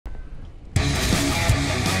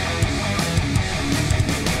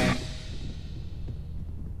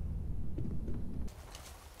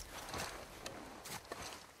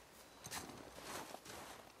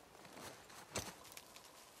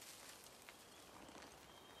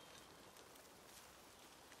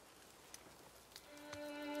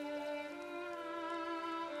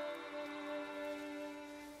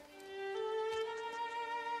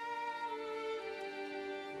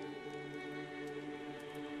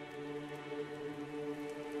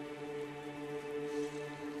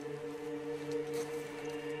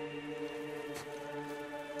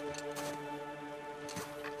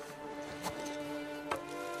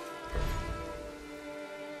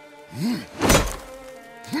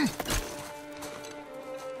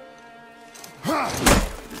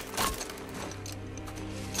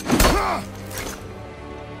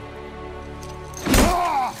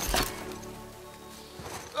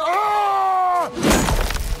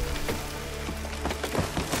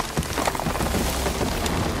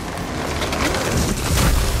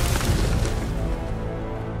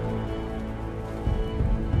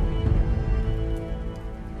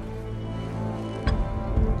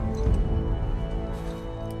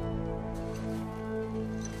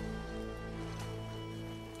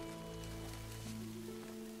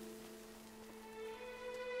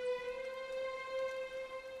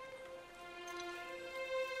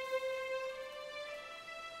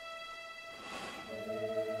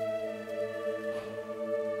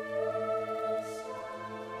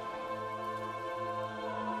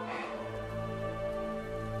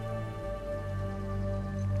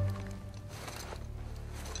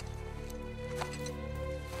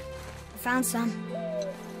Found some.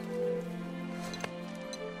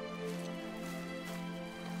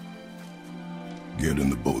 Get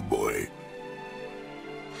in the boat, boy.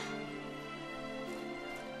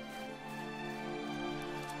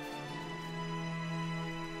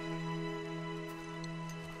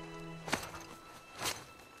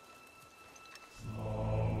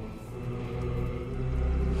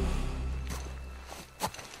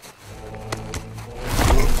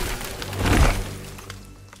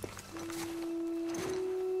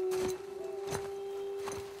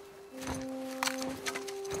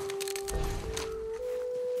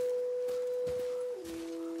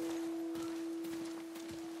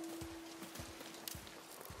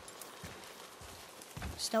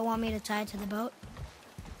 Still want me to tie it to the boat?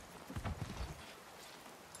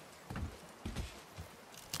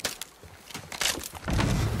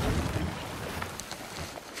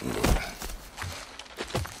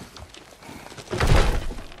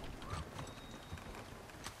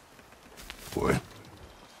 Boy.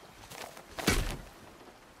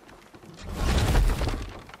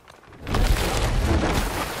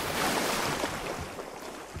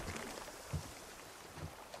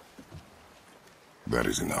 That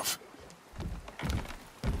is enough.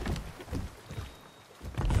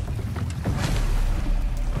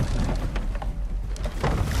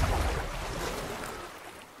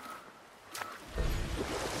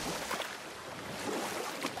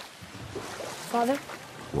 Father?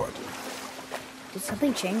 What? Did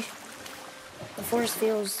something change? The forest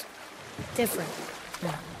feels different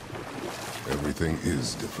now. Everything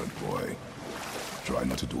is different, boy. Try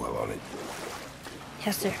not to dwell on it.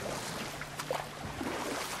 Yes, sir.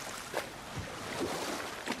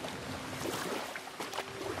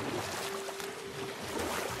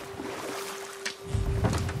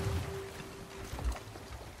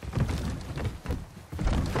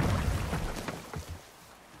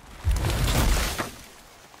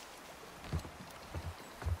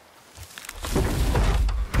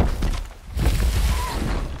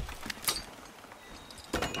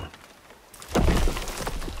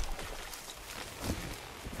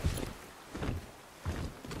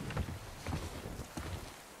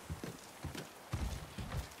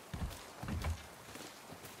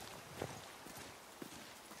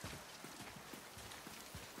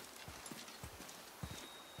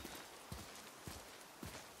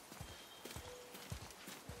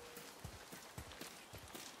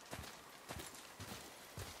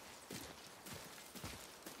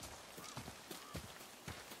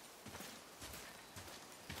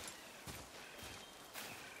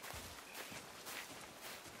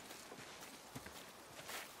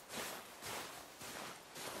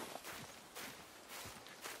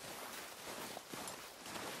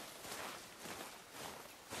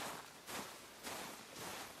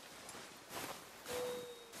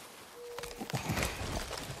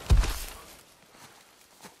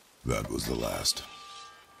 That was the last.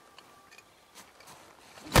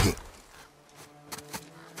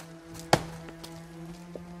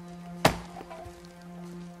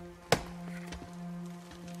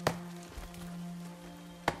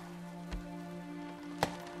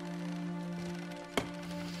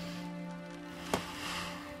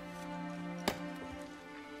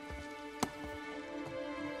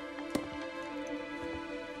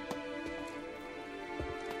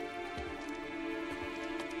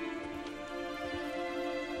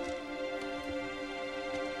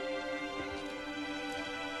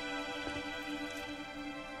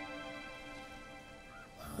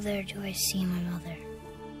 Oh, there do I see my mother.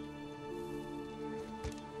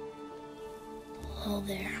 Oh,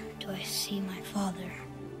 there do I see my father.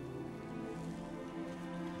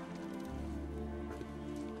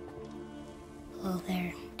 Oh,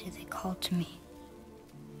 there do they call to me.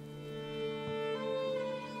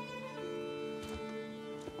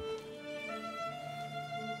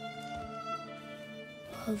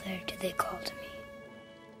 Oh, there do they call to me.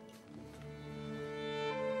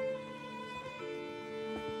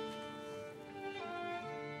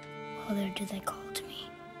 Oh, there do they call to me.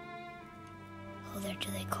 Oh, there do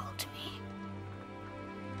they call to me.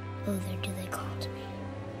 Oh, there do they call to me.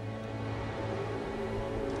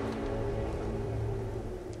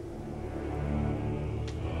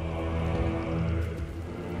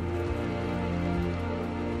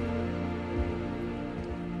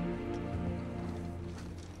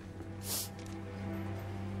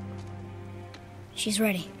 She's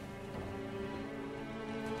ready.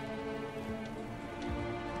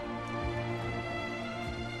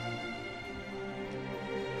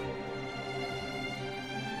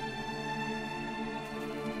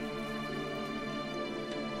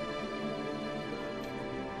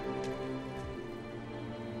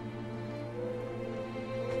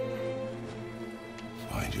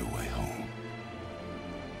 Find your way home.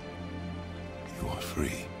 You are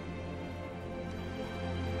free.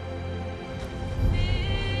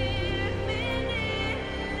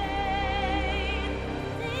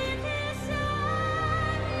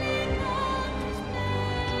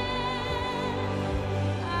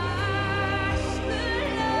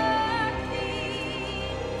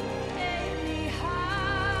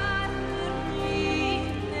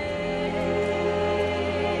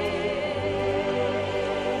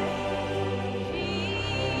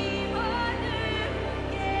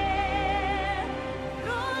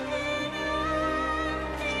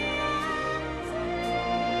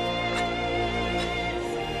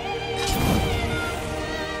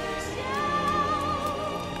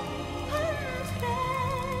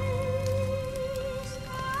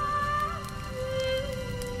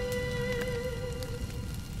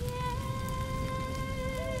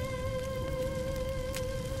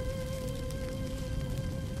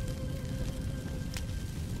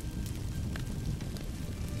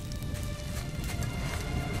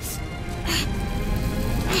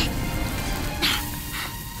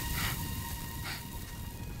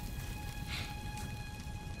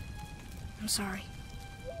 I'm sorry.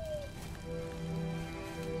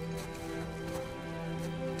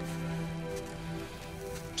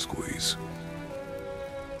 Squeeze.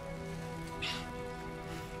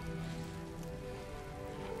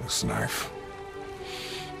 This knife.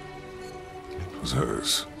 It was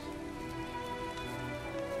hers.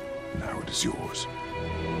 Now it is yours.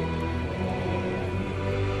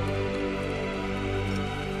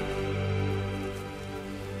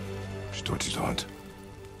 She taught you to hunt.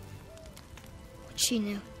 What she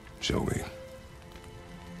knew. Show me.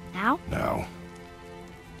 Now? Now.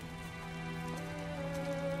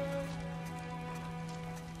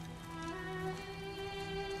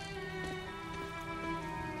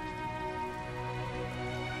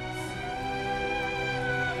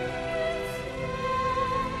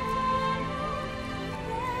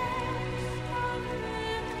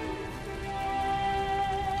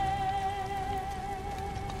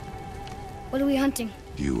 What are we hunting?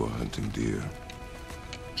 You are hunting deer.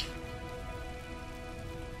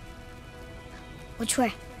 Which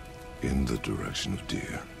way? In the direction of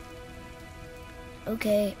deer.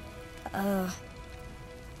 Okay,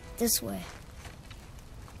 this way.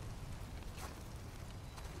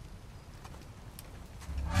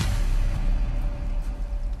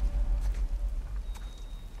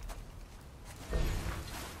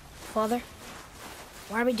 Father,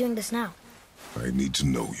 why are we doing this now? I need to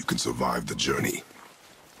know you can survive the journey.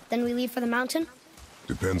 Then we leave for the mountain?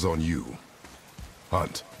 Depends on you.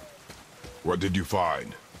 Hunt. What did you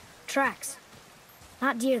find? Tracks.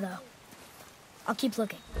 Not deer, though. I'll keep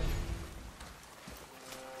looking.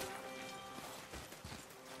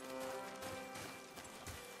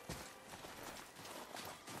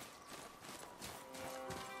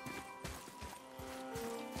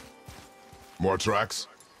 More tracks?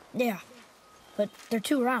 Yeah, but they're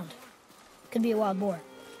too round. Could be a wild boar.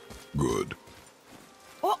 Good.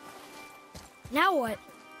 Oh! Now what?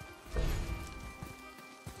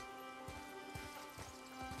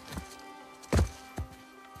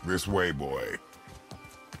 This way, boy.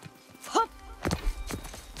 Hup!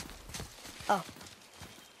 Oh.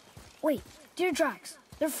 Wait, deer tracks.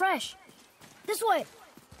 They're fresh. This way.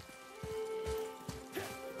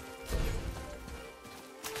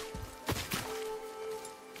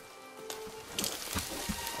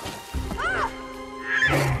 Ah!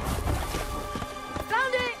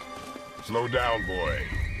 Found it! Slow down, boy.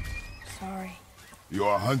 Sorry. You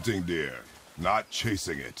are hunting deer, not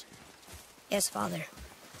chasing it. Yes, Father.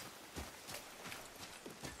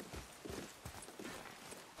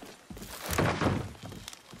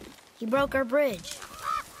 He broke our bridge.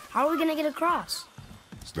 How are we gonna get across?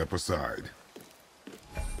 Step aside.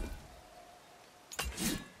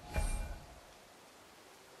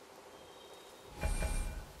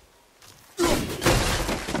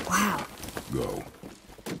 Wow. Go.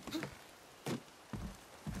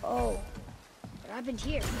 Oh, what happened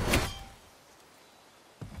here?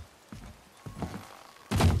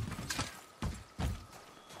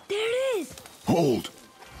 There it is! Hold!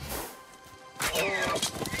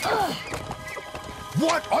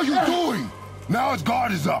 What are you doing? Now his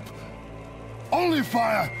guard is up. Only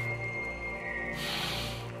fire!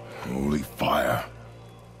 Only fire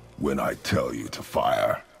when I tell you to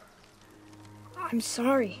fire. I'm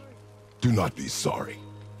sorry. Do not be sorry.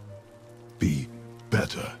 Be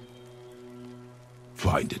better.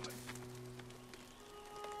 Find it.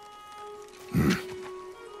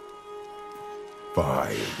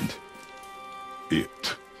 Find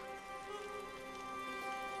it.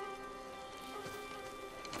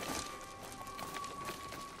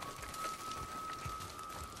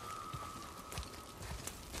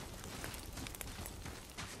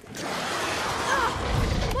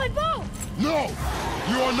 My bow! No!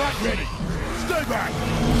 You are not ready! Stay back!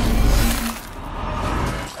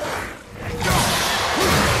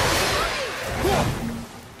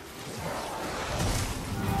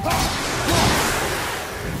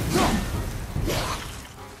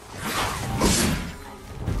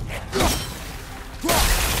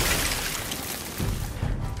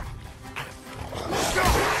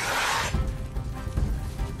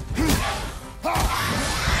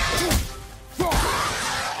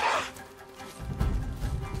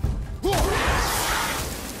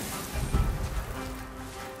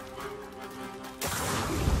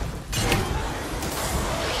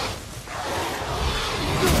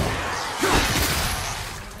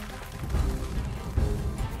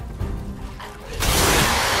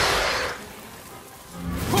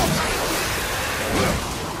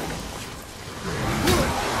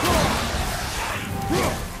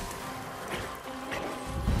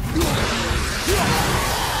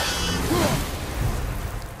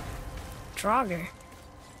 Draugr.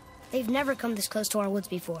 They've never come this close to our woods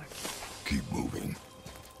before. Keep moving.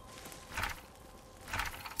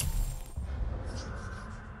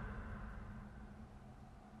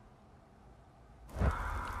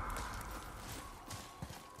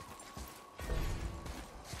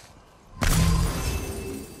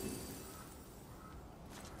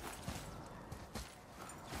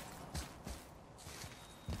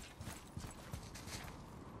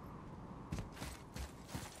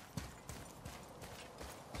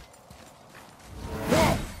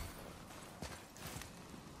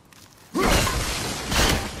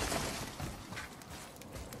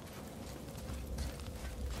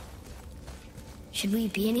 Should we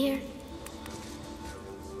be in here?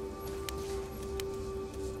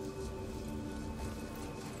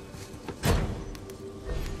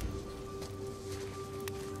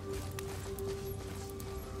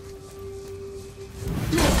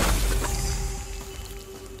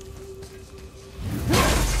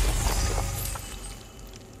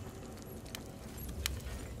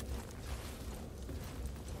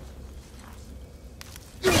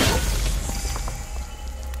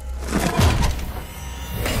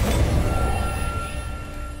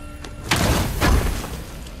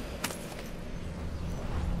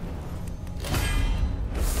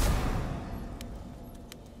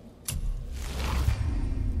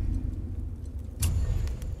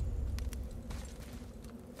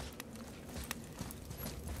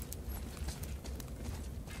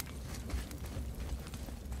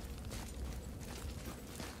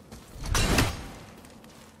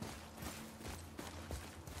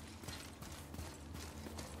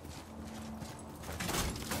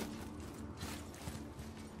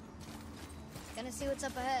 Gonna see what's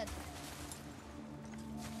up ahead.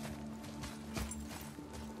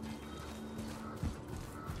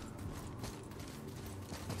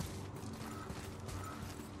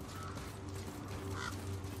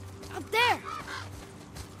 Up there!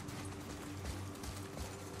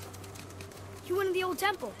 You went in the old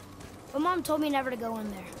temple. But Mom told me never to go in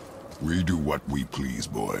there. We do what we please,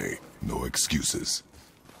 boy. No excuses.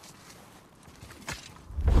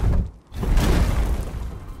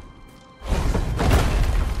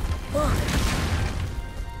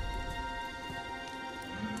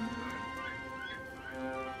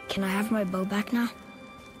 Can I have my bow back now?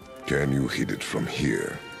 Can you hit it from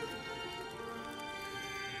here?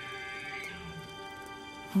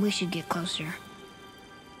 We should get closer.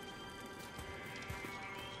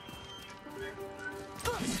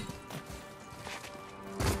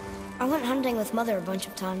 I went hunting with Mother a bunch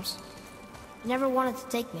of times. She never wanted to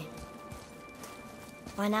take me.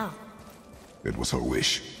 Why now? It was her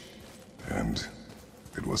wish. And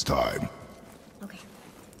it was time. Okay.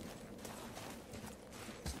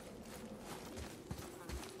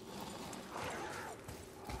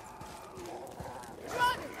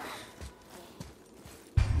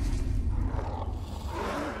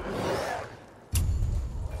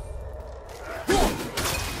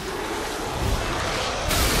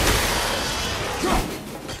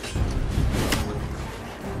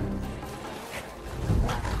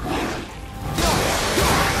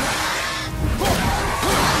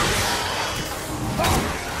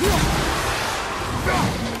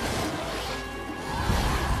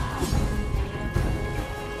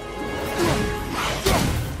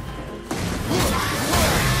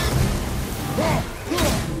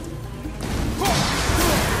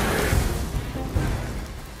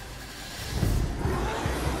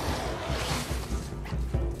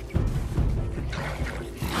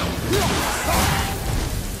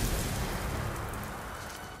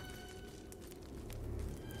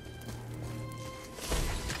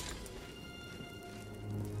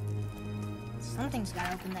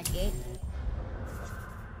 that gate.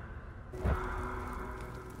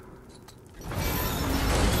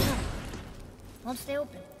 Won't stay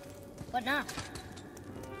open. What now?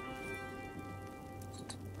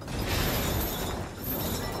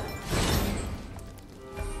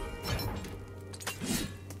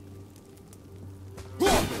 He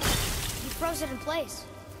froze it in place.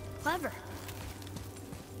 Clever.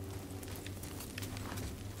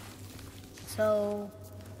 So...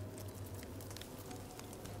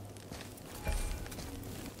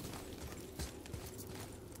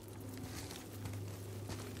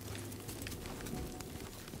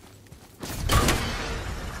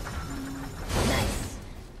 Nice.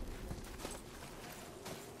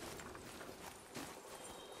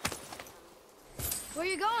 Where are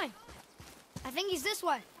you going? I think he's this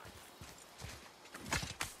way.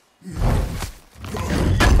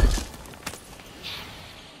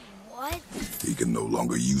 What? He can no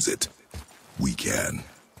longer use it. We can.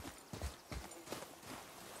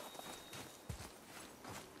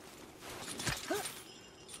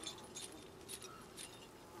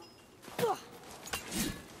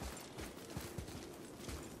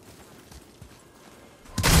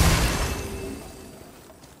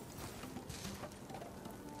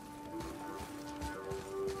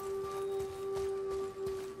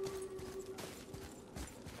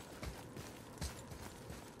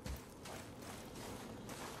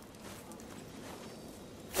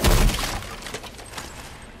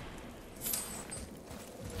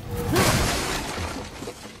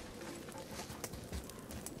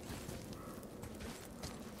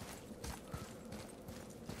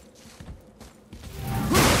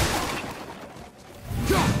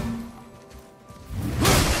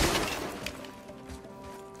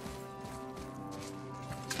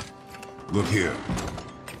 Look here.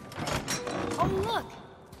 Oh, look!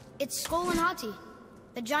 It's Skull and Hati,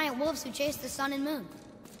 the giant wolves who chase the sun and moon.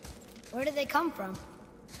 Where did they come from?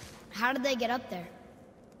 How did they get up there?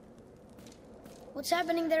 What's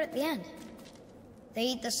happening there at the end? They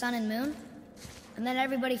eat the sun and moon, and then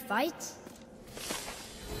everybody fights?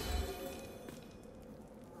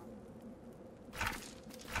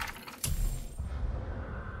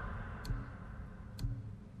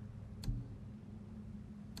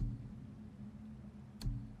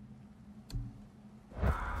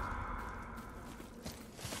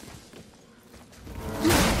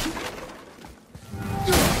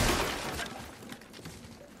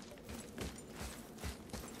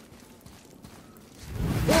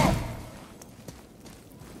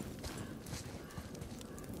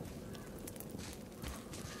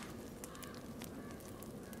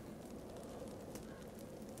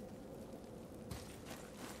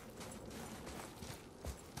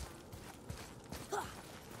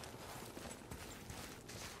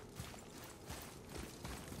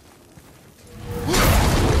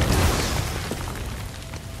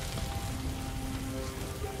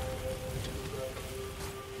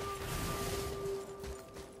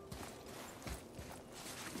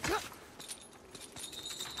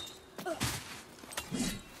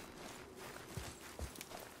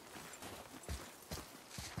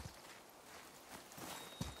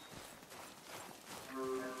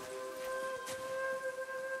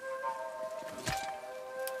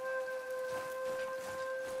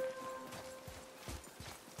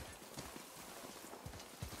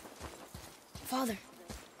 Father,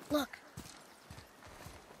 look.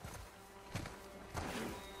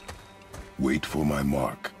 Wait for my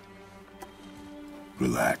mark.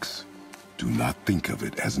 Relax. Do not think of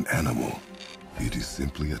it as an animal. It is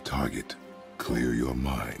simply a target. Clear your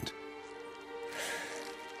mind.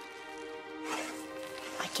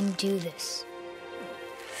 I can do this.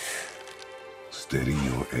 Steady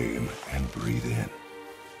your aim and breathe in.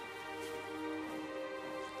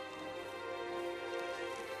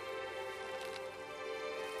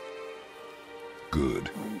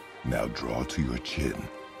 Good. Now draw to your chin.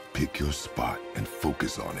 Pick your spot and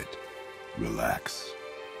focus on it. Relax.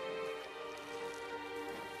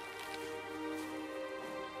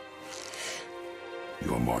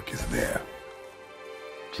 Your mark is there.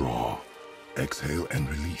 Draw. Exhale and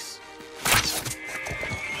release.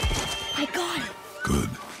 I got it. Good.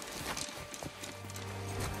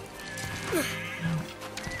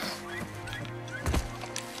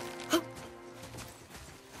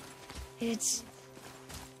 It's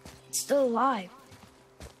still alive.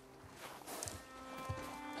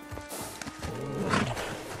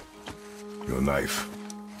 Your knife.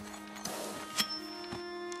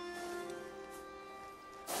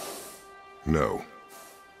 No.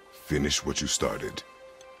 Finish what you started.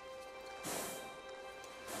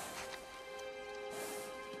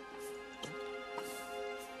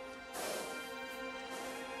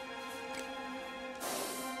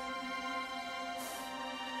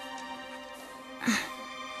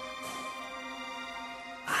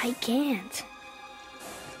 I can't.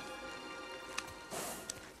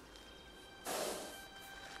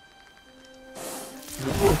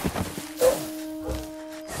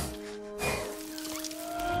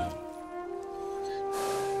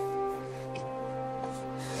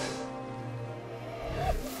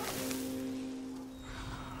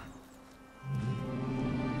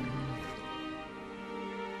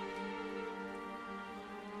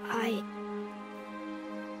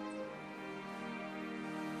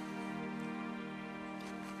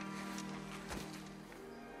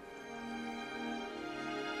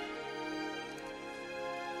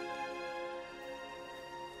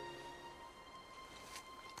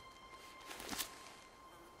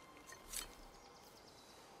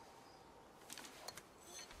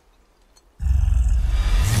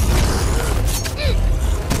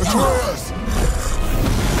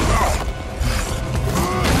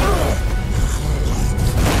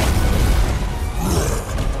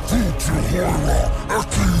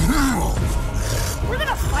 We're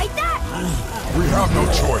gonna fight that? We have no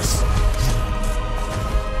choice.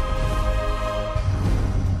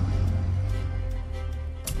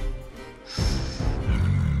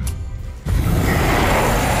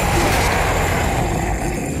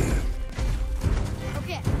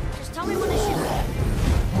 Okay, just tell me when to shoot.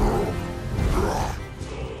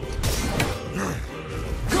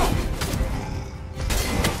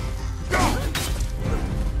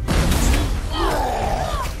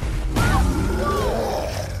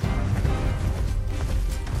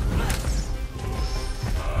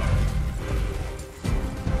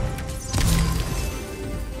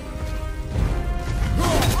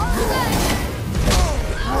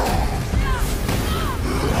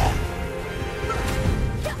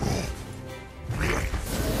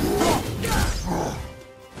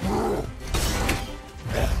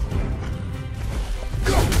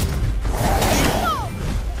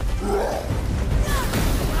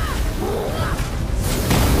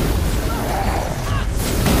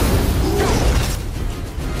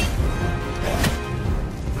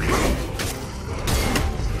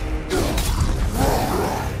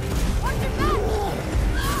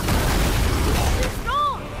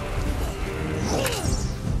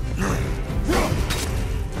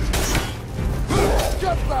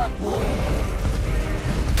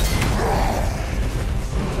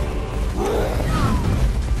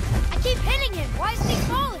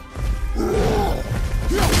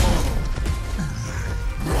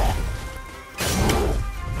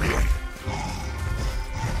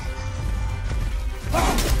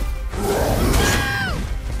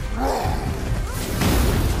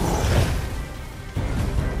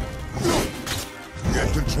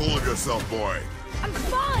 Get control of yourself, boy. I'm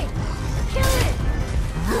fine! Kill it!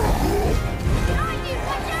 Behind you!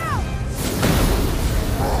 Watch out!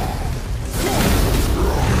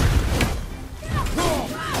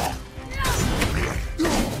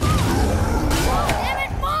 Damn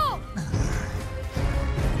it, move!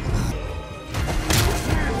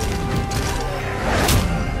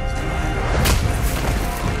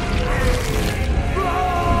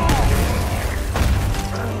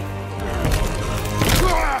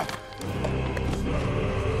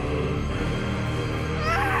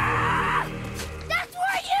 That's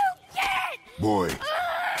what you get! Boy,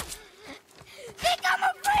 Think I'm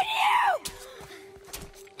afraid of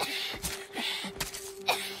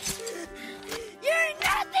you! You're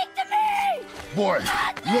nothing to me! boy,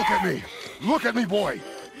 look at me. Look at me, boy.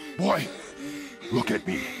 Boy, look at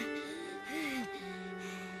me.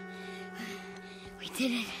 We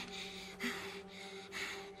did it.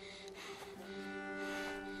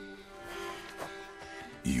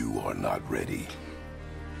 You are not ready.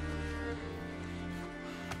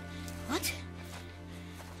 What?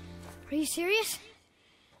 Are you serious?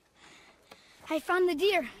 I found the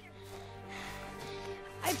deer.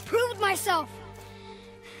 I proved myself.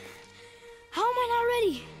 How am I not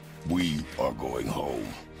ready? We are going home.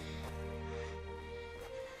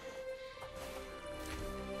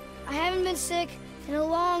 I haven't been sick in a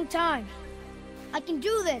long time. I can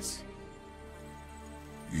do this.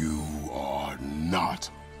 You are not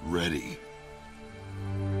ready.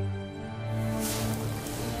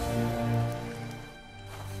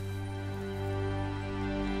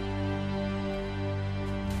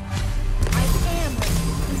 I am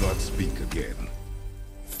ready. Do not speak again.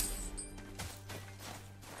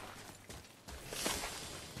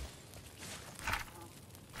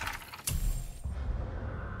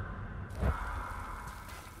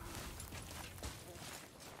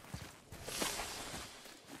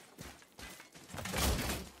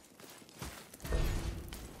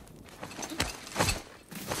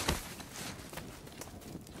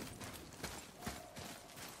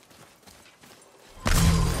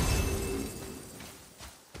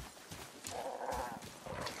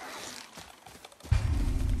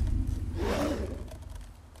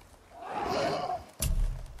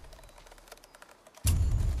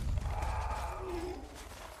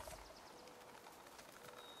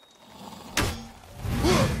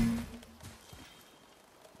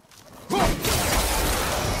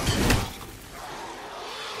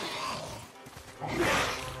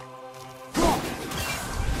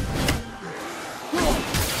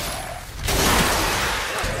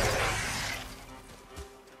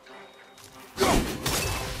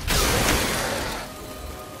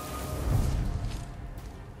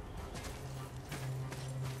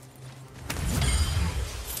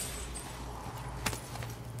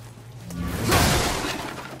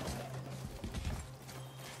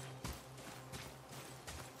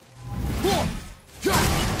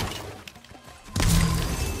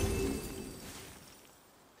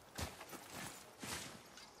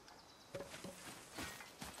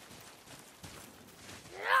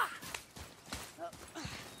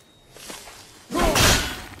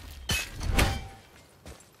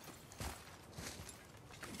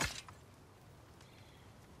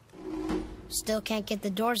 Still can't get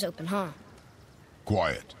the doors open, huh?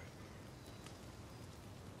 Quiet.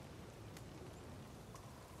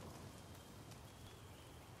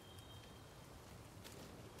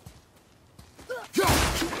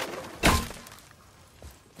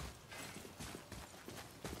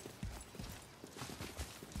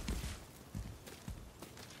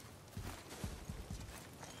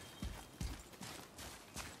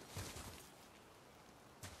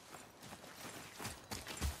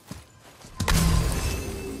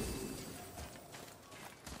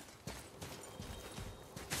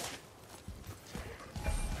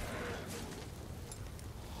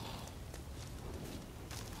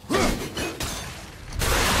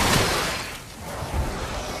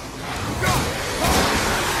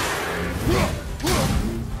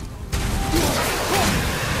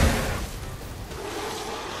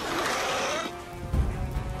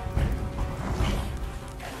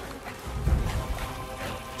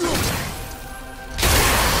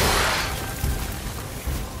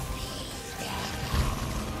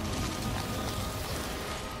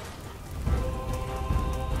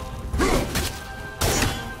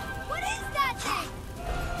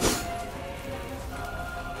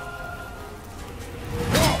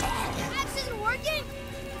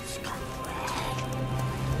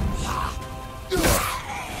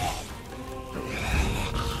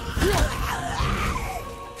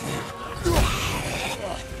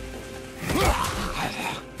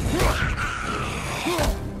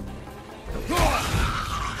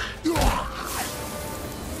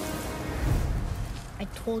 I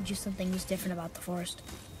told you something was different about the forest.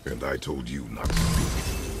 And I told you not to speak.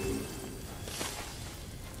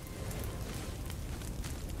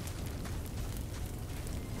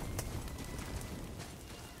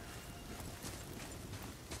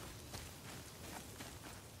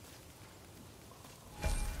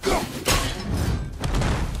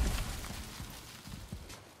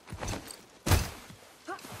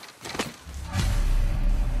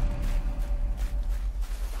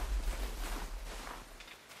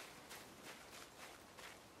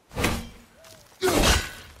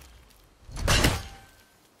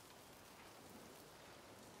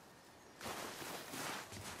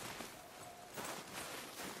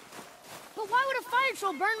 But why would a fire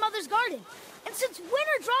troll burn Mother's garden? And since when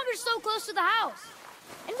are Draugrs so close to the house?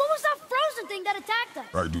 And what was that frozen thing that attacked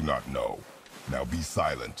us? I do not know. Now be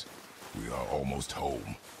silent. We are almost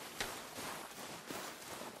home.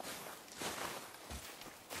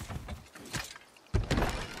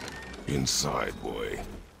 Inside, boy.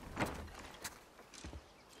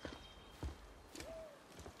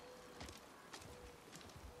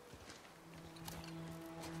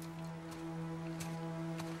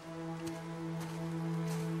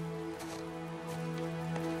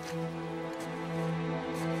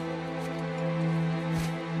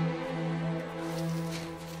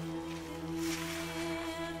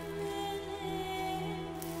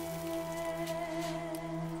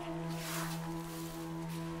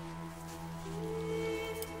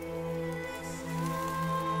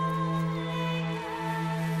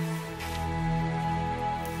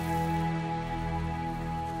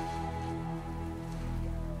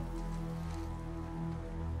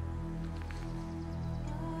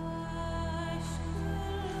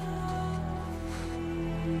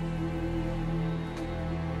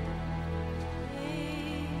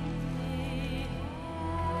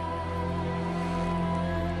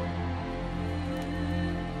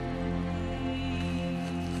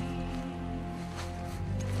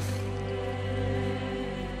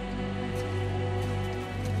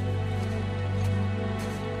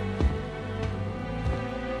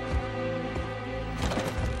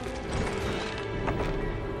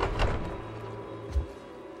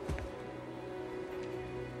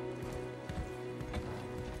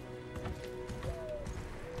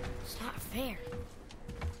 Fair.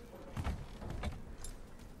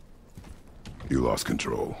 You lost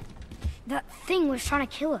control. That thing was trying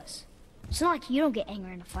to kill us. It's not like you don't get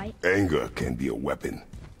angry in a fight. Anger can be a weapon.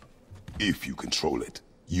 If you control it,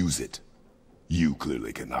 use it. You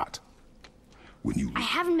clearly cannot. When you... I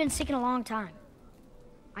haven't been sick in a long time.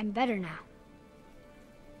 I'm better now.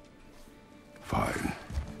 Fine.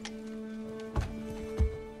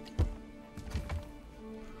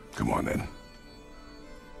 Come on then.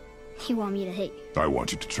 You want me to hit you? I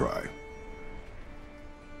want you to try.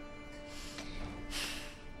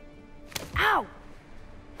 Ow!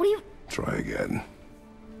 What are you... Try again.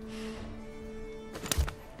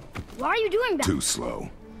 Why are you doing that? Too slow.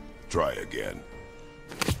 Try again.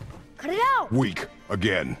 Cut it out! Weak.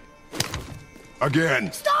 Again.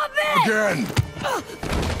 Again! Stop it! Again!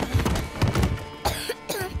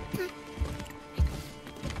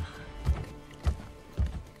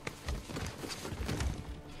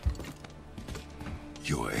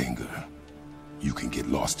 Your anger, you can get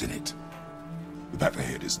lost in it. The path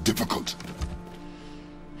ahead is difficult.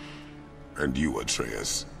 And you,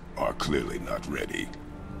 Atreus, are clearly not ready.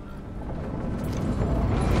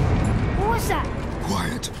 What was that?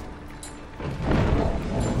 Quiet.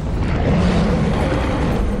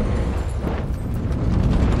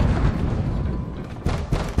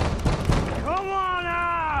 Come on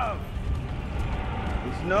out!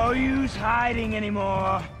 There's no use hiding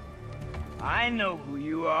anymore. I know who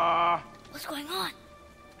you are. What's going on?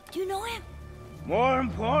 Do you know him? More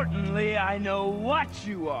importantly, I know what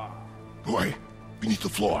you are. Boy, beneath the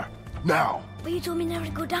floor. Now! But you told me never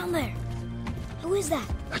to go down there. Who is that?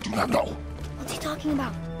 I do not know. What's he talking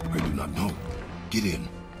about? I do not know. Get in.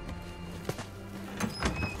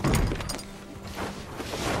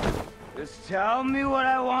 Just tell me what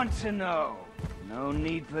I want to know. No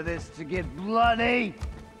need for this to get bloody.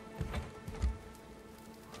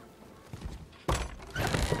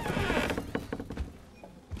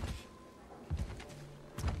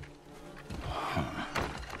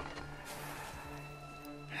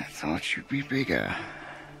 I thought you'd be bigger.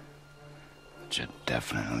 But you're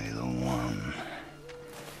definitely the one.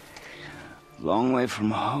 Long way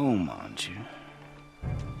from home, aren't you?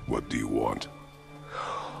 What do you want?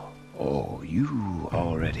 Oh, you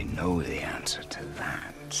already know the answer to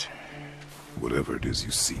that. Whatever it is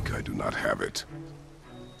you seek, I do not have it.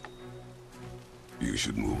 You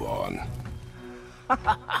should move on.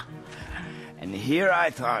 And here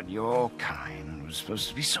I thought your kind was supposed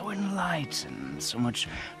to be so enlightened, so much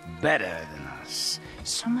better than us,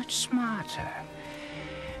 so much smarter.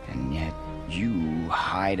 And yet you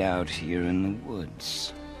hide out here in the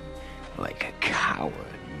woods, like a coward.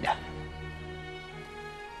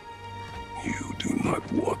 You do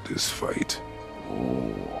not want this fight.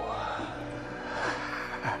 Oh,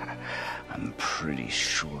 I'm pretty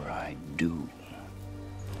sure I do.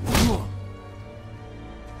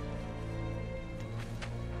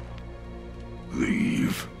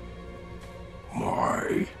 Leave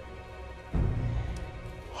my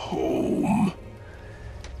home.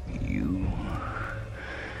 You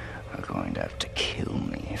are going to have to kill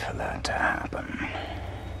me for that to happen.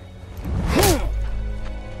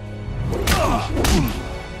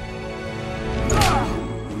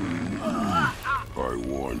 I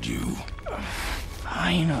warned you.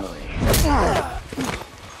 Finally.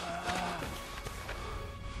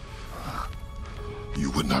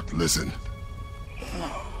 You would not listen.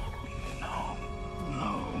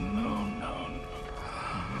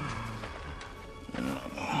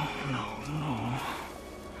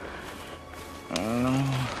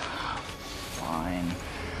 Fine.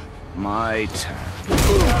 My turn.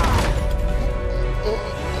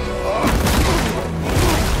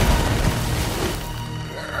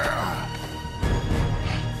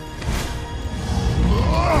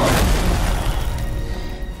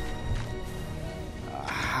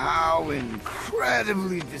 How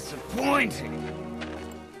incredibly disappointing.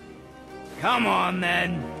 Come on,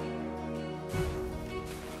 then.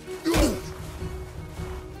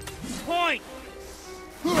 Point!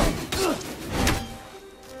 You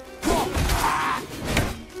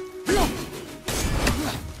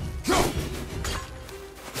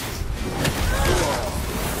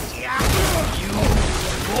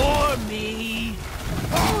bore me.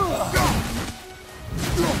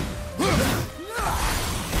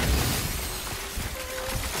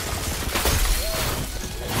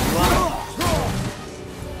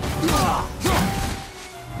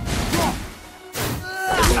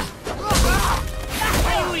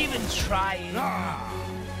 Are you even trying?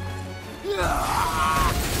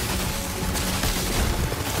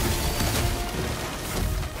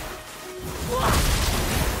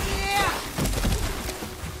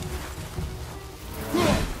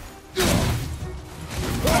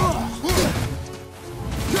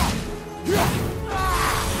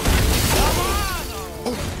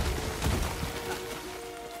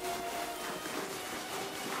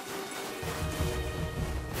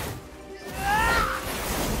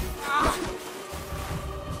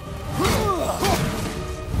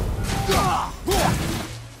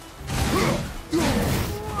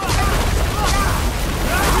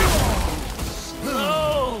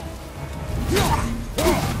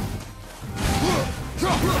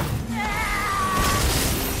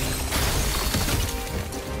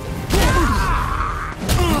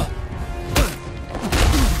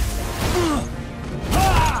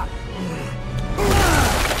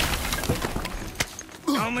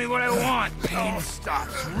 Tell me what I want. Pain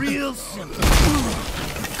stops real simple.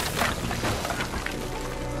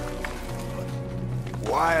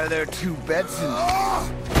 Why are there two beds in here?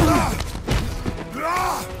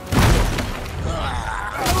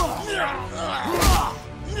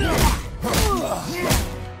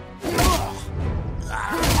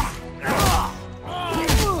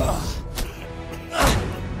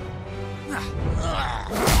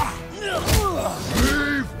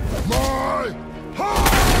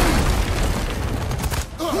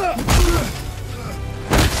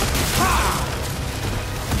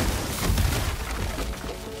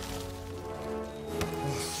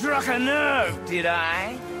 struck a nerve, did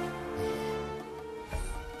I?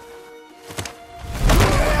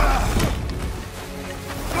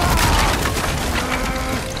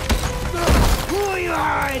 Who are you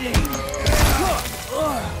hiding?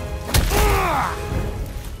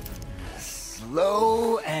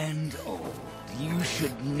 Slow and old. You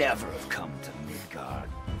should never have come to Midgard.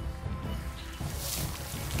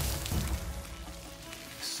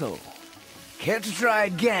 So, care to try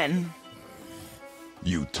again?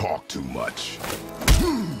 You talk too much.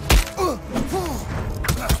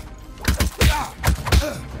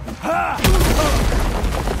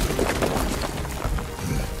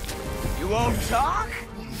 You won't talk?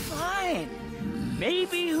 Fine.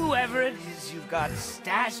 Maybe whoever it is you've got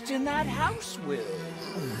stashed in that house will.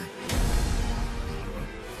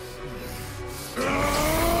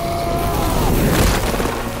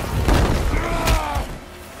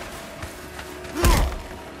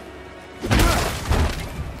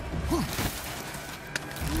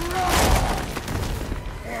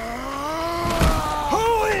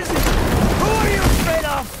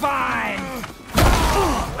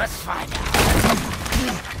 Let's find out.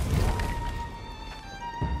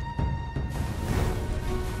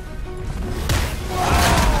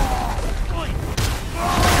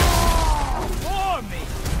 For me.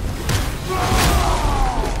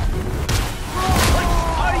 What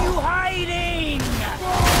are you hiding?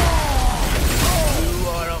 You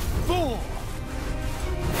are a fool.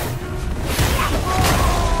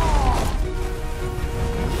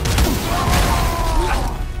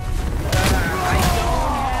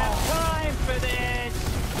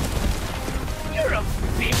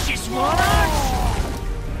 Vicious one, aren't you?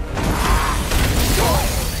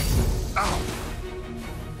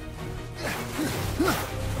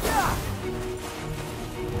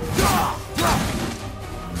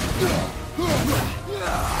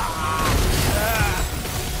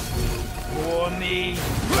 For me.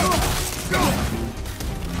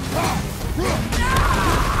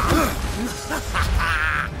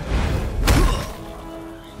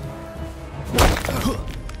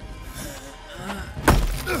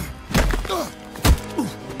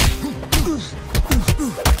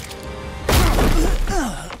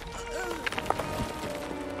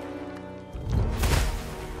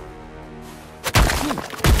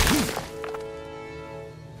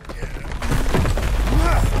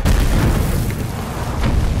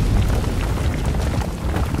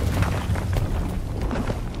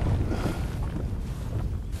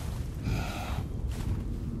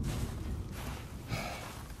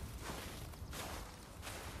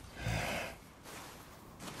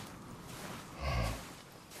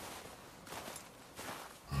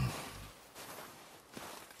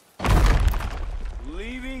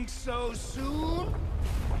 Leaving so soon?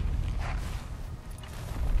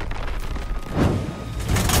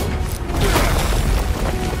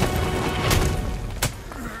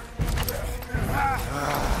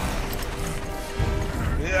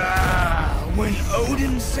 When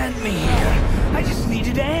Odin sent me here, I just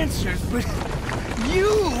needed answers, but you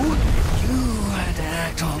had to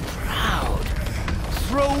act all proud.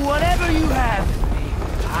 Throw whatever you have at me.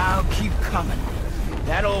 I'll keep coming.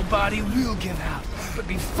 That old body will give out. But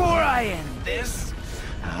before I end this,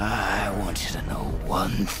 I want you to know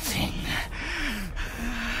one thing.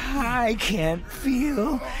 I can't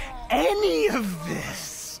feel any of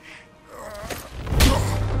this.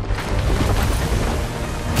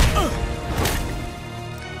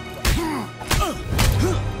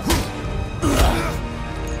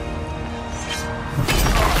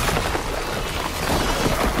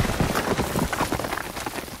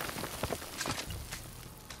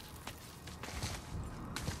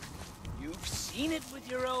 Seen it with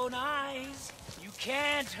your own eyes. You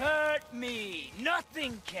can't hurt me.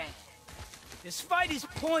 Nothing can. This fight is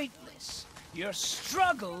pointless. Your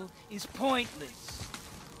struggle is pointless.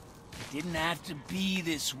 It didn't have to be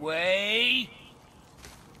this way.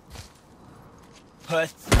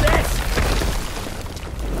 Pathetic.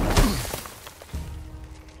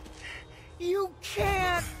 You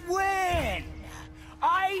can't win.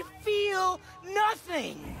 I feel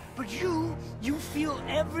nothing. But you feel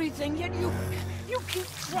everything, yet you keep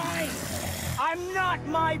trying. I'm not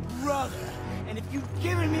my brother. And if you'd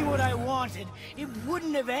given me what I wanted, it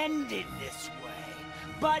wouldn't have ended this way.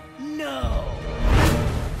 But no.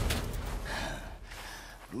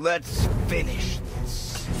 Let's finish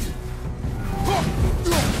this.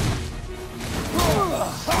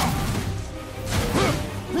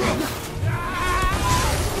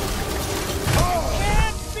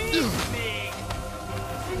 Can't beat me.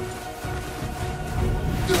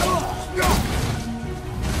 Come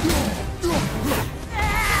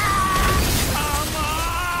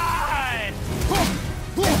on!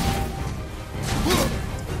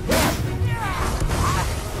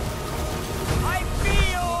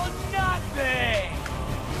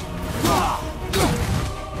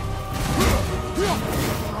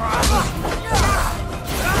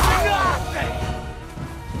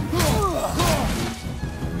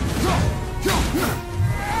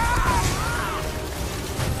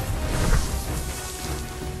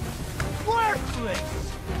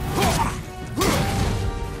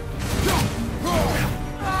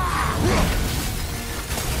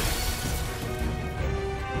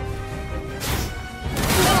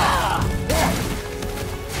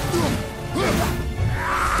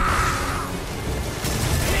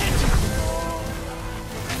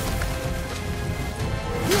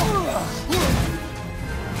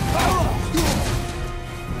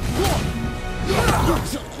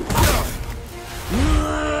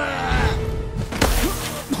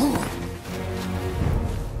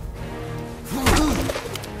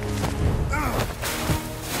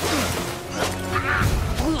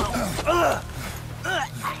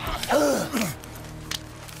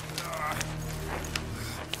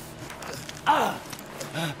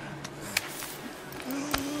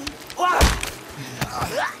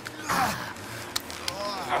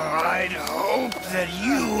 I'd hope that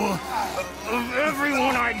you, of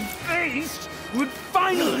everyone I'd faced, would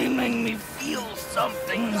finally make me feel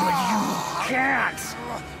something, but you can't.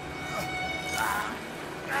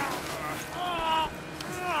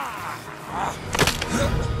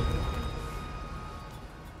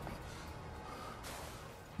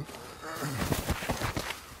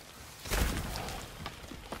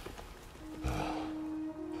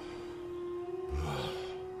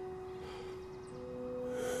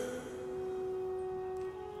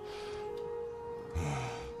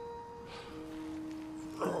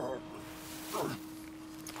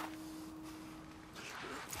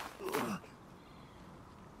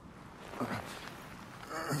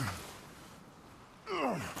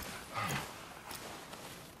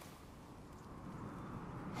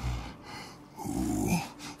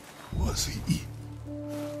 Was he?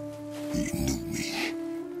 He knew me.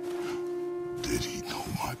 Did he know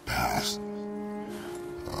my past?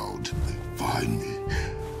 How did they find me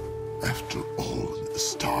after all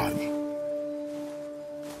this time?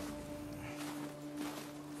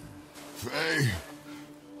 Faye,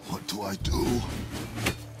 what do I do?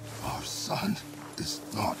 Our son is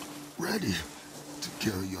not ready to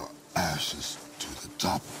carry your ashes to the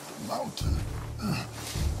top of the mountain.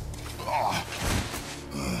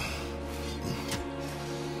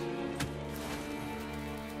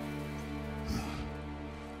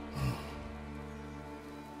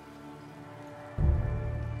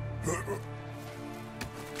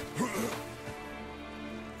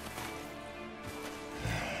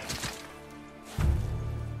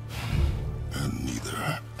 And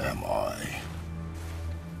neither am I.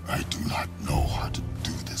 I do not know how to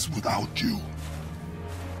do this without you.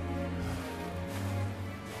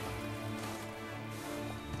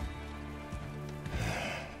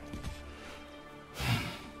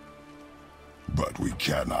 But we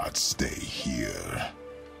cannot stay here.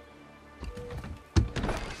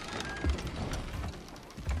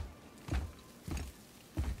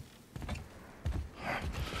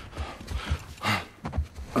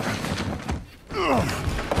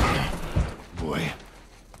 Boy.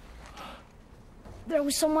 There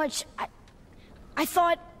was so much... I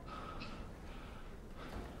thought...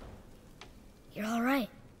 You're all right.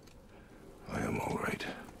 I am all right.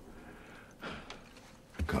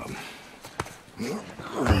 Come.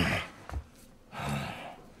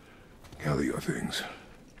 Gather your things.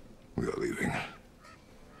 We are leaving.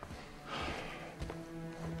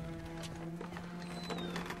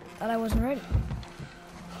 Thought I wasn't ready.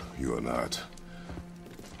 You are not.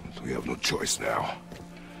 We have no choice now.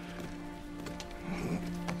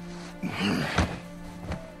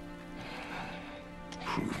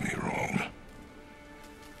 Prove me wrong.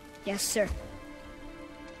 Yes, sir.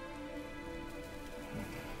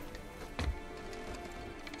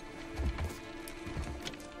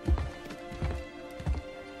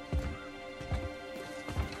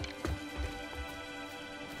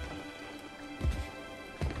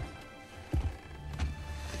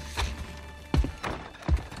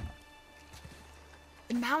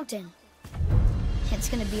 The mountain. It's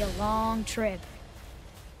gonna be a long trip.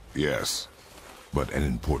 Yes, but an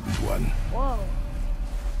important one. Whoa.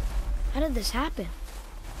 How did this happen?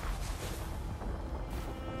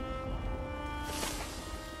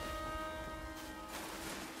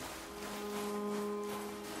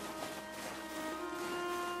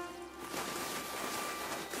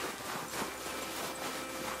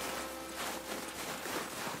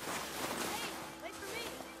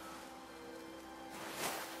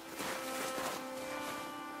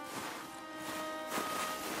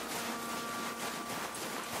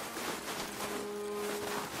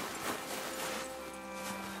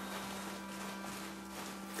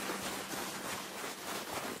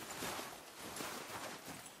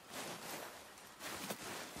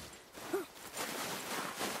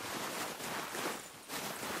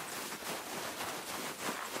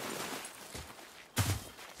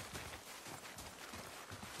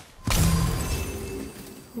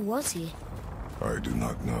 Who was he? I do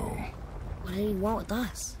not know. What did he want with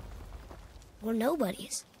us? We're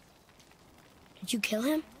nobodies. Did you kill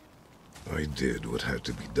him? I did what had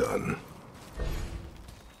to be done.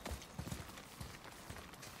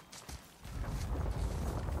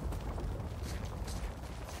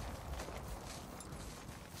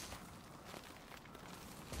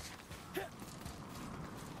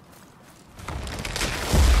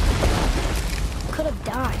 Could have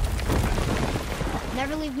died.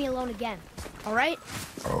 Never leave me alone again, all right?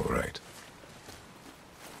 All right.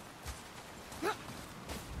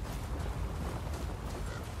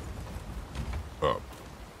 Up.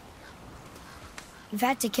 You've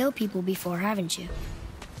had to kill people before, haven't you?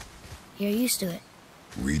 You're used to it.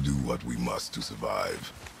 We do what we must to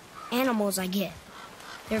survive. Animals, I get.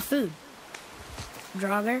 They're food.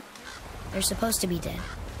 Draugr, they're supposed to be dead.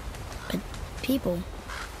 But people,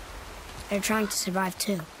 they're trying to survive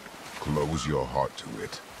too. Close your heart to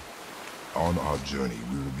it. On our journey,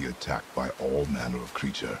 we will be attacked by all manner of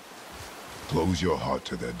creature. Close your heart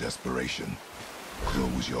to their desperation.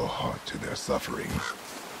 Close your heart to their suffering.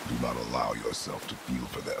 Do not allow yourself to feel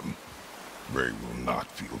for them. They will not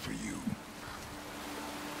feel for you.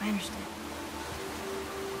 I understand.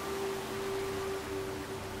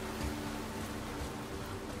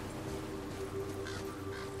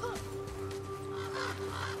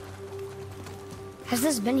 Has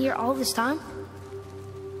this been here all this time?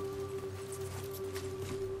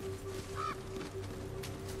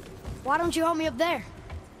 Why don't you help me up there?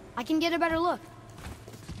 I can get a better look.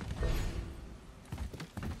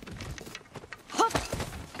 Hup!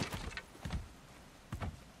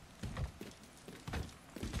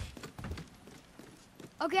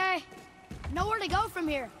 Okay, nowhere to go from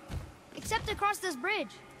here, except across this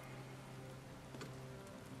bridge.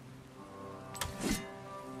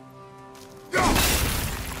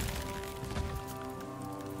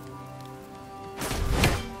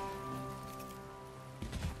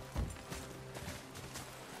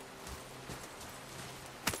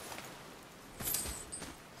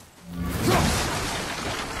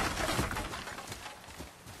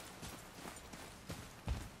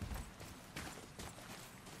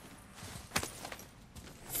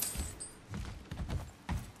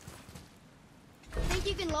 Think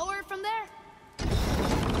you can lower it from there?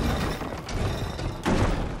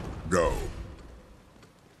 Go.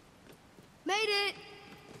 Made it!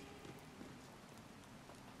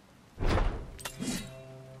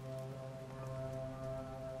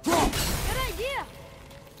 Good idea!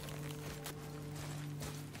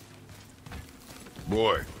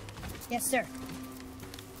 Boy, Yes, sir.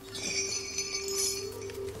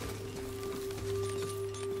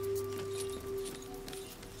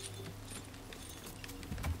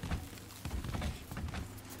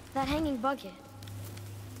 That hanging bucket.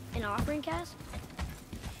 An offering cask?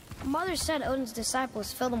 Mother said Odin's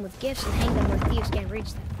disciples fill them with gifts and hang them where thieves can't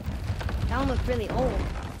reach them. That one looked really old.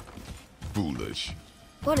 foolish.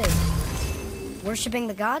 What is? Worshipping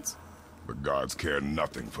the gods? The gods care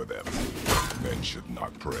nothing for them. Men should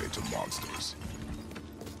not pray to monsters.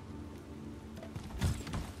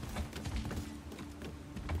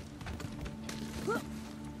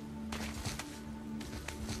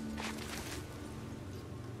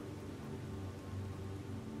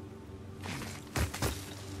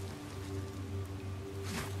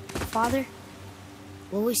 Father,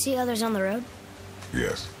 will we see others on the road?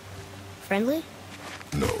 Yes. Friendly?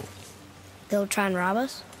 No. They'll try and rob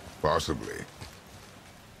us? Possibly.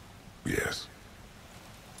 Yes.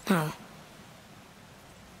 Oh.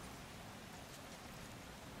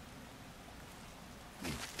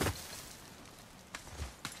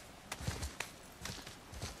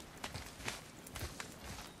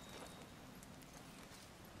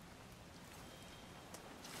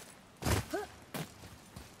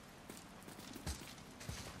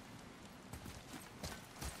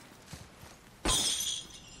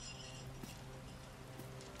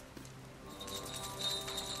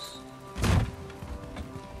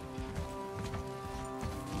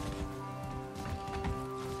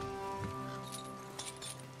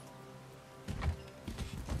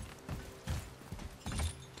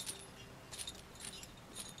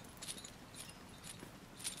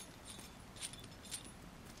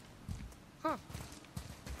 Huh.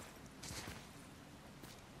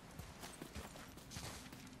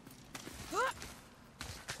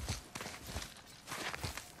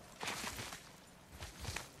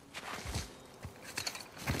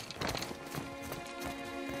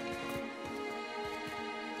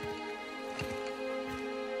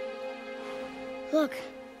 Look.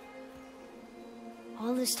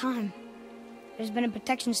 All this time, there's been a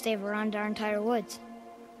protection stave around our entire woods.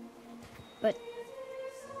 But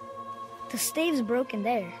the stave's broken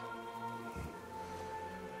there.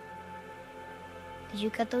 Did you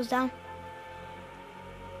cut those down?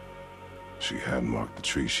 She had marked the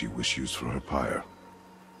tree she wished used for her pyre.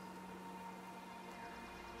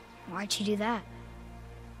 Why'd she do that?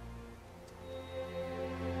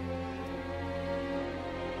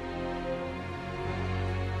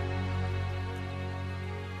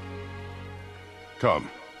 Come.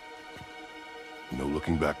 No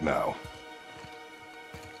looking back now.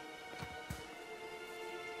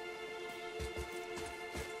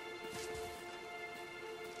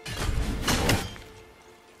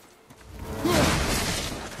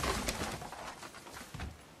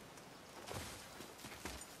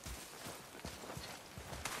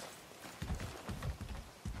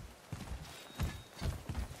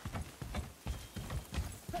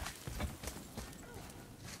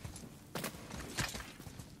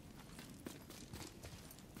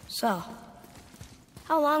 So,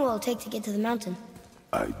 how long will it take to get to the mountain?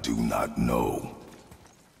 I do not know.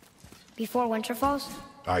 Before winter falls?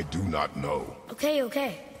 I do not know. Okay,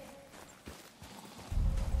 okay.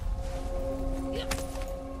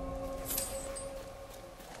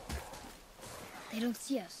 They don't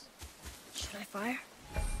see us. Should I fire?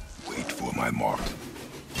 Wait for my mark.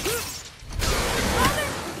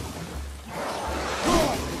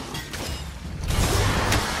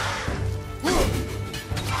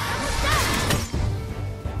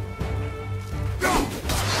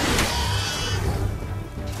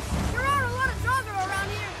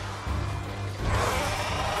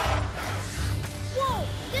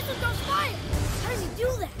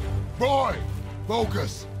 Boy,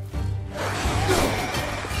 focus.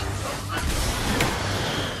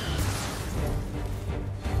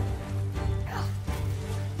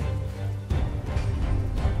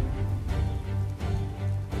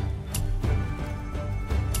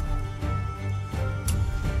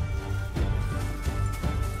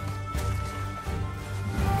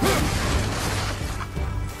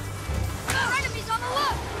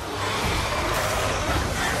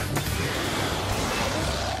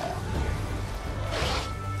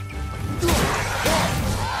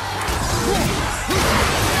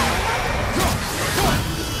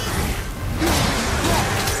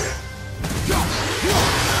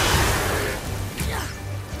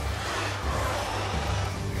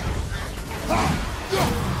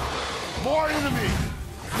 More enemy!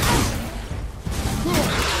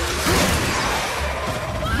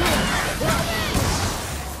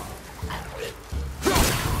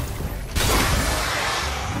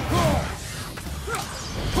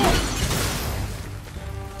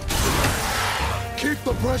 Keep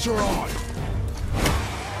the pressure on!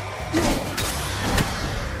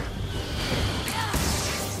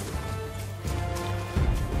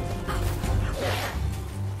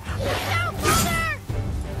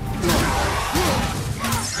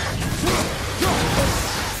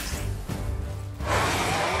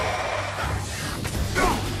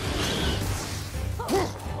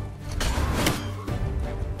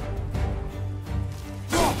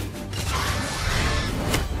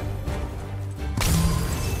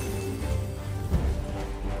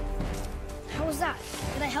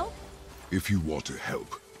 Did I help? If you want to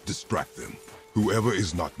help, distract them. Whoever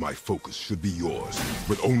is not my focus should be yours,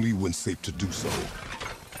 but only when safe to do so.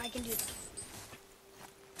 I can do that.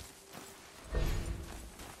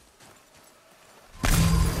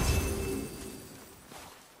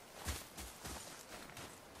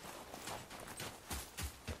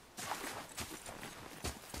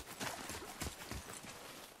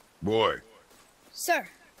 Boy. Sir.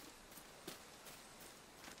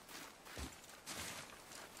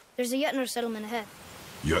 There's a Yetnar settlement ahead.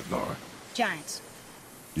 Yetnar. Giants.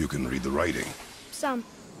 You can read the writing. Some.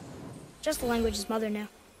 Just the language his mother knew.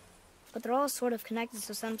 But they're all sort of connected,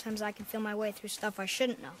 so sometimes I can feel my way through stuff I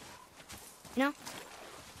shouldn't know. You know?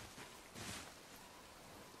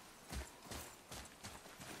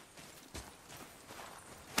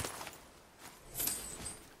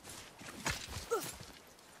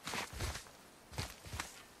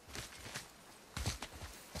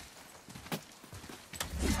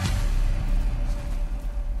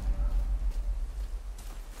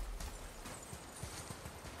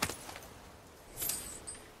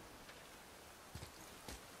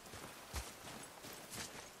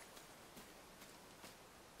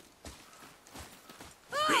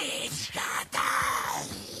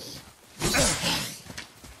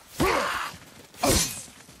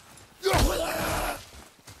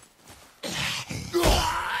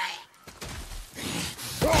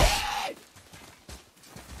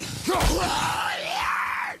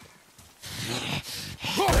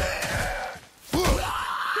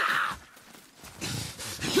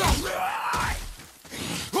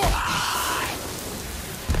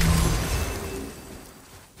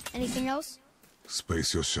 Anything else?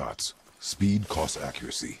 Space your shots. Speed costs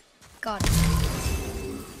accuracy. Got it.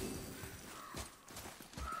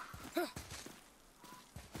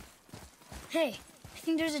 Hey, I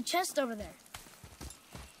think there's a chest over there.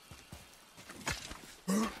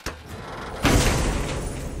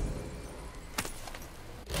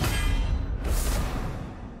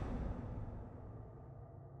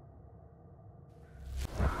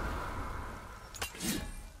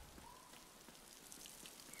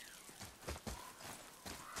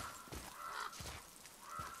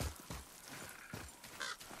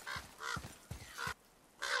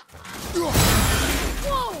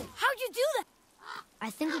 Whoa! How'd you do that? I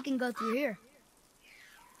think we can go through here.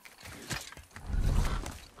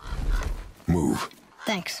 Move.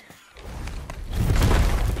 Thanks.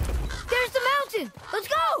 There's the mountain! to. Let's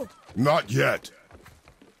go! Not yet.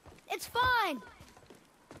 It's fine.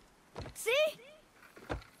 See?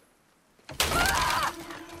 Ah!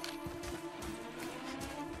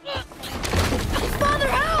 Father,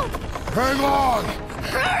 help! Hang on!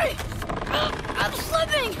 Hurry! I'm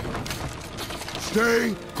slipping!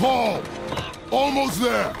 Stay calm. Almost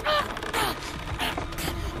there.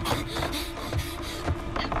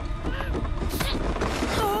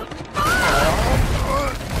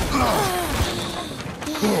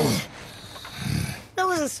 That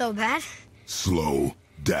wasn't so bad. Slow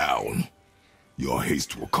down. Your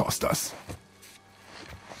haste will cost us.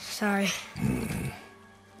 Sorry.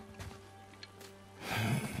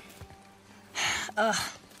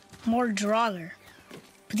 More Draugr.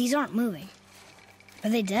 But these aren't moving. Are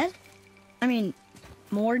they dead? I mean,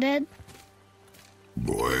 more dead?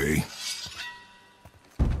 Boy.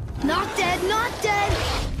 Not dead, not dead!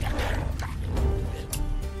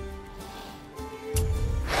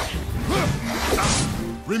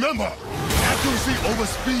 Remember, accuracy over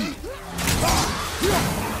speed.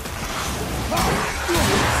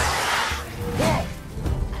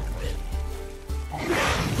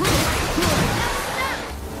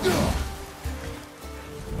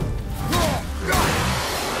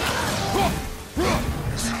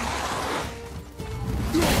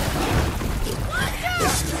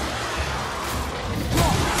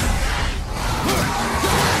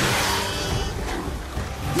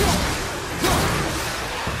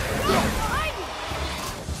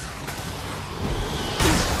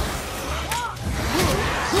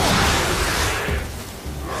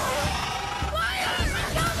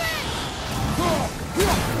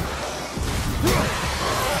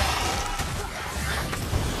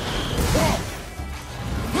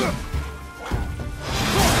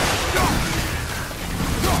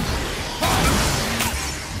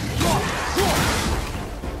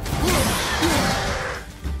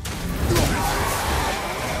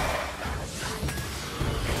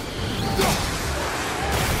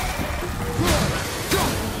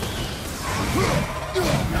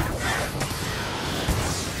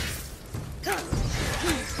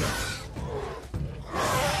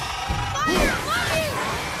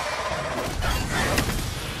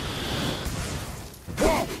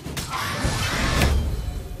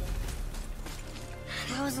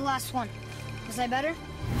 Last one. Was I better?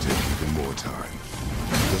 Take even more time.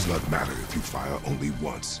 It does not matter if you fire only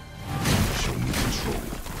once. Show me control.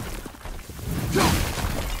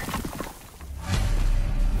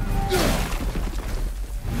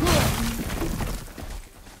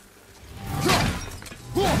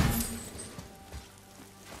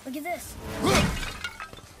 Look at this.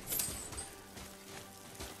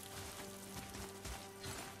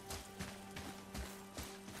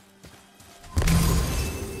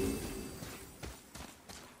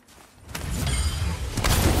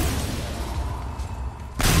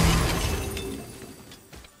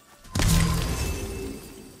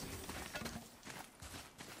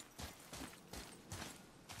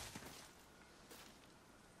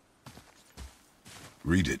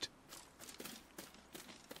 Read it.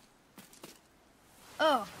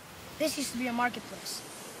 Oh, this used to be a marketplace.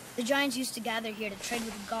 The giants used to gather here to trade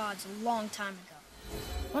with the gods a long time ago.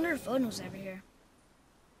 Wonder if Odin was ever here.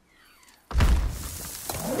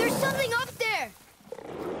 There's something up there!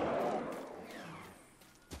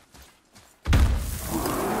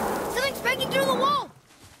 Something's breaking through the wall!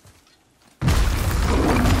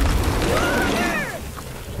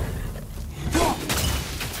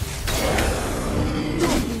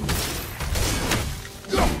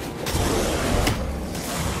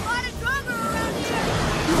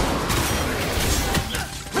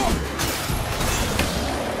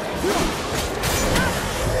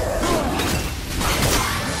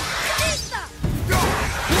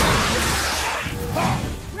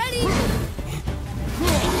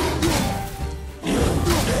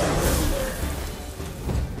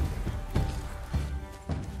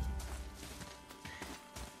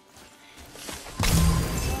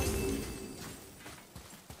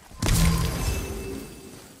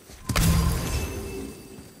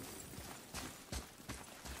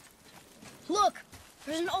 Look,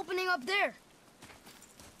 there's an opening up there.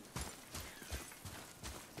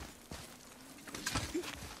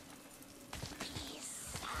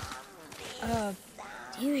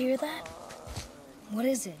 Do you hear that? What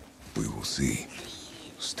is it? We will see.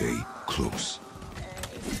 Stay close.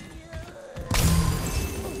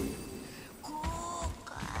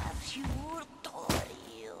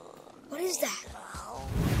 What is that?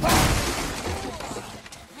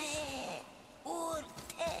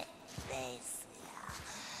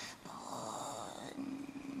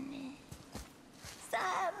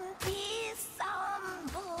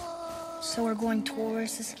 going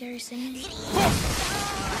towards the scary singing?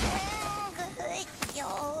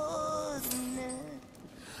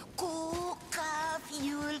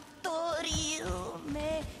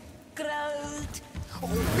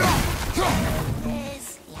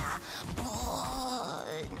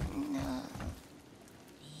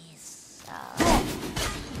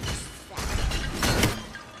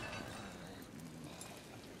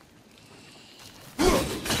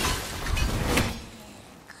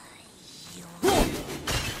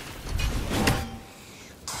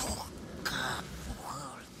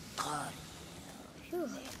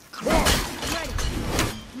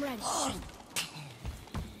 I'm ready.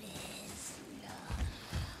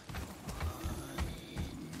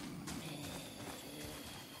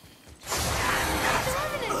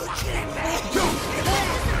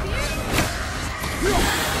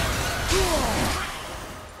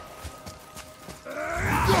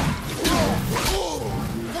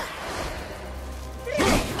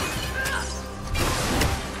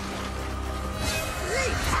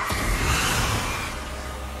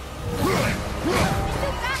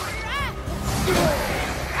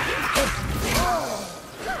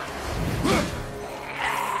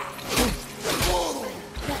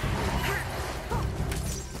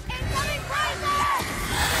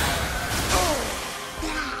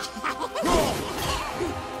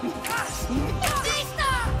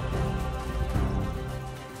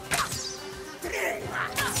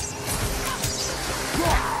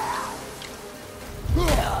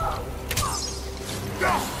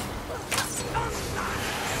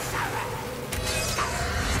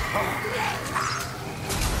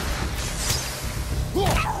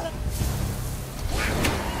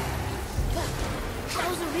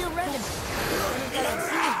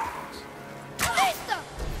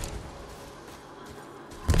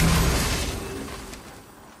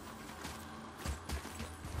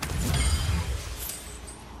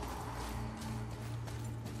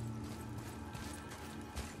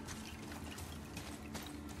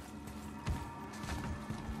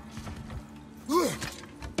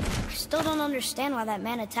 Still don't understand why that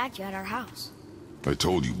man attacked you at our house. I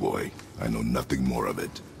told you, boy. I know nothing more of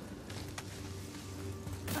it.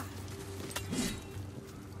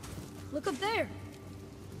 Look up there.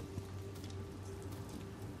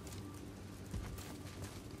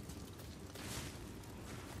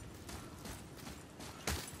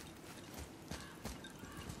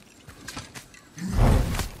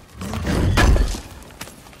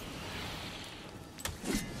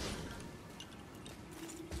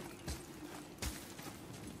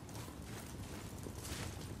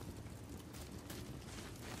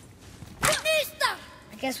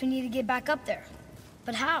 I guess we need to get back up there.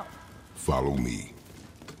 But how? Follow me.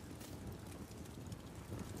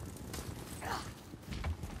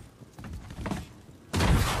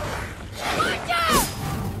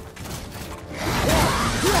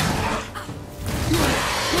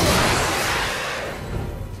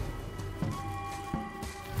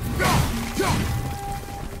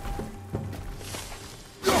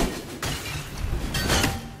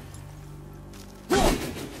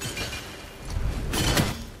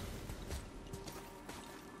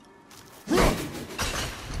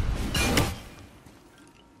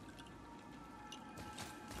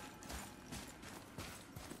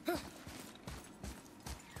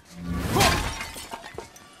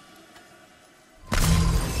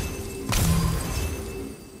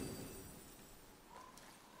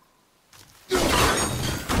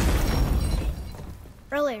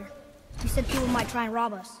 Earlier, you said people might try and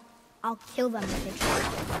rob us. I'll kill them if they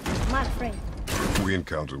try. I'm not afraid. If we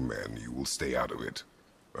encounter men, you will stay out of it.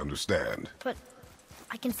 Understand? But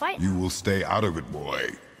I can fight. You will stay out of it, boy.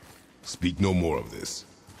 Speak no more of this.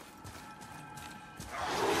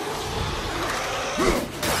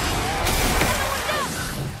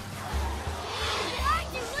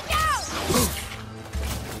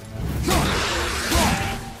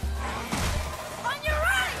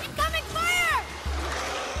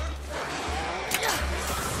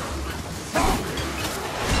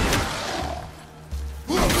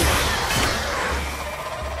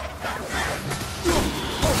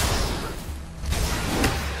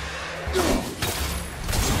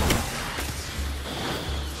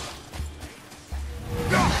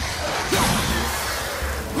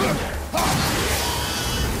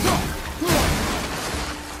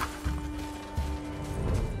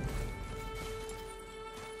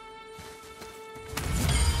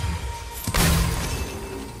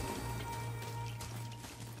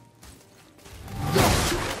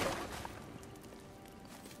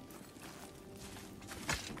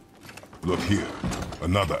 Look here.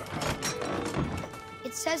 Another.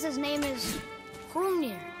 It says his name is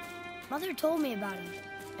Hrungnir. Mother told me about him.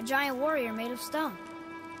 A giant warrior made of stone.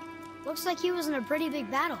 Looks like he was in a pretty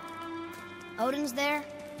big battle. Odin's there,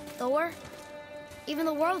 Thor, even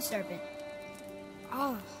the World Serpent.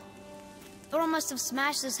 Oh, Thor must have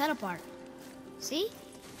smashed his head apart. See?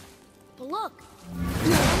 But look,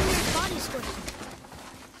 his body's squished.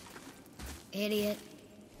 Idiot.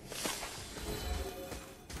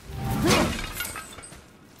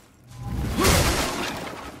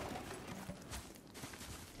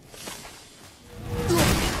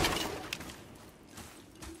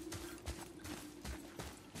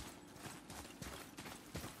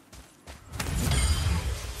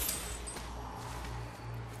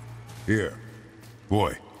 Here.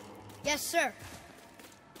 Boy. Yes, sir.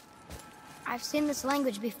 I've seen this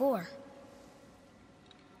language before.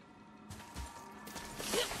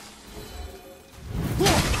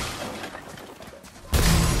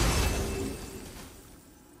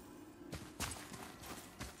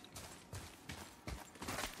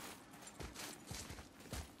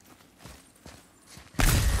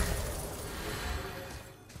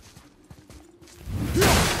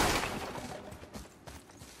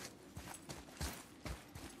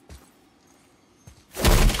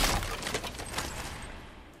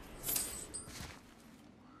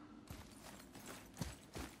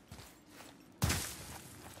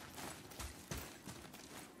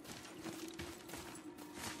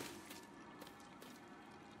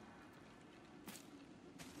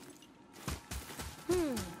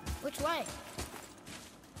 Which way?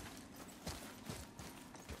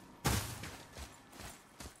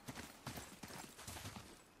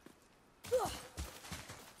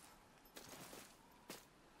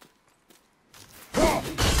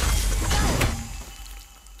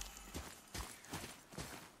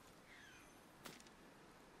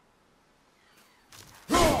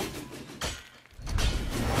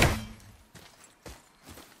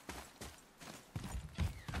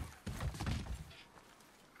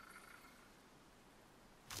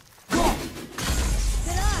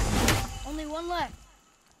 Only one left.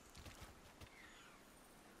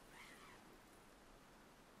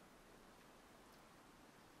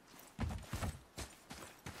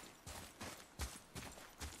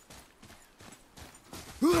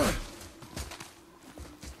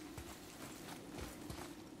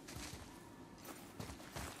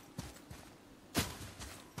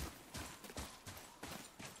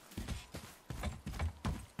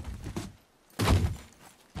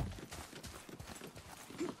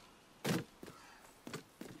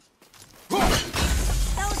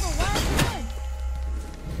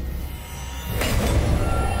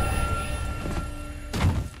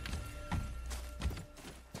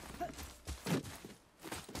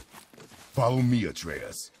 Follow me,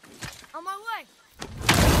 Atreus. On my way.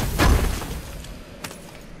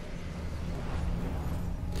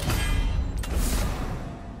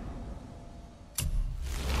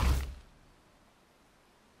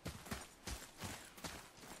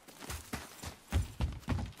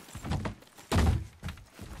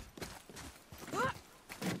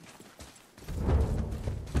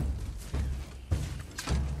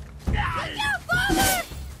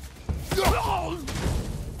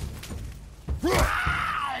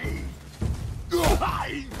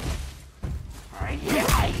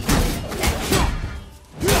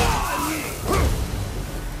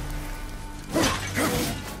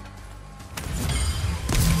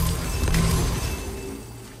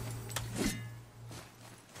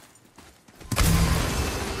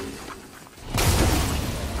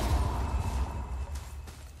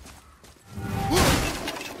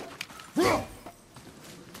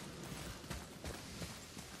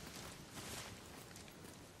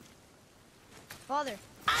 Father.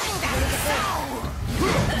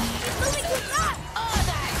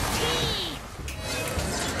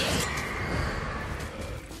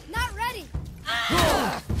 Not ready.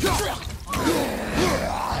 Watch out!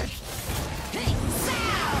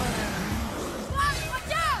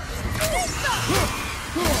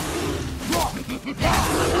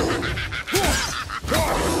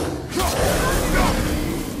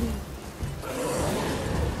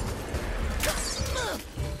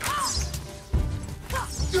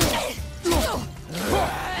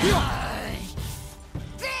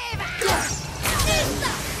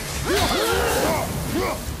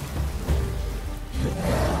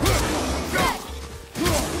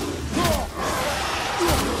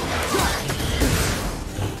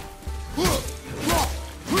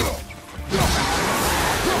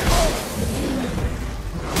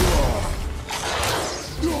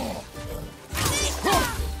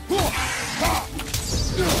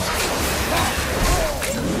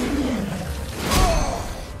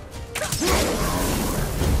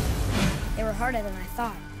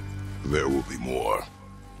 thought. There will be more.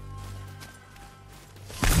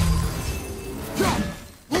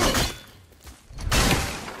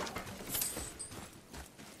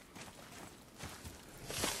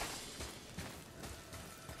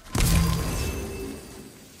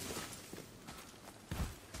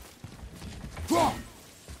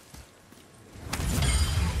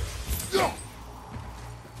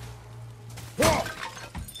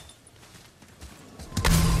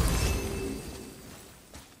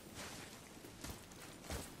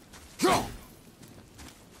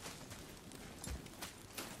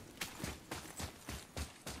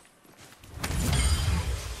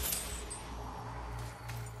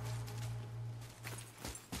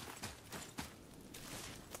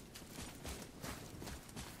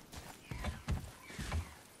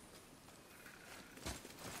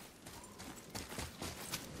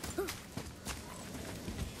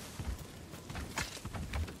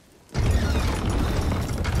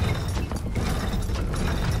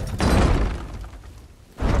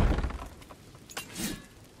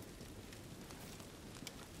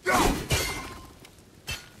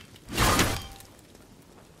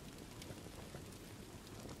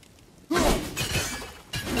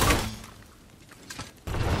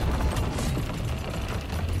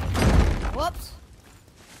 Whoops.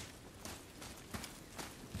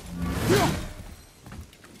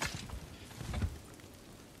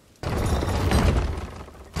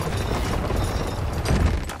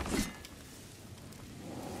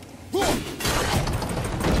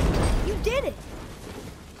 You did it!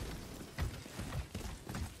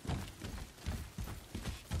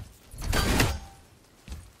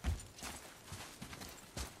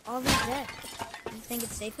 All these dead. You think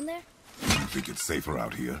it's safe in there? You think it's safer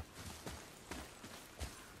out here?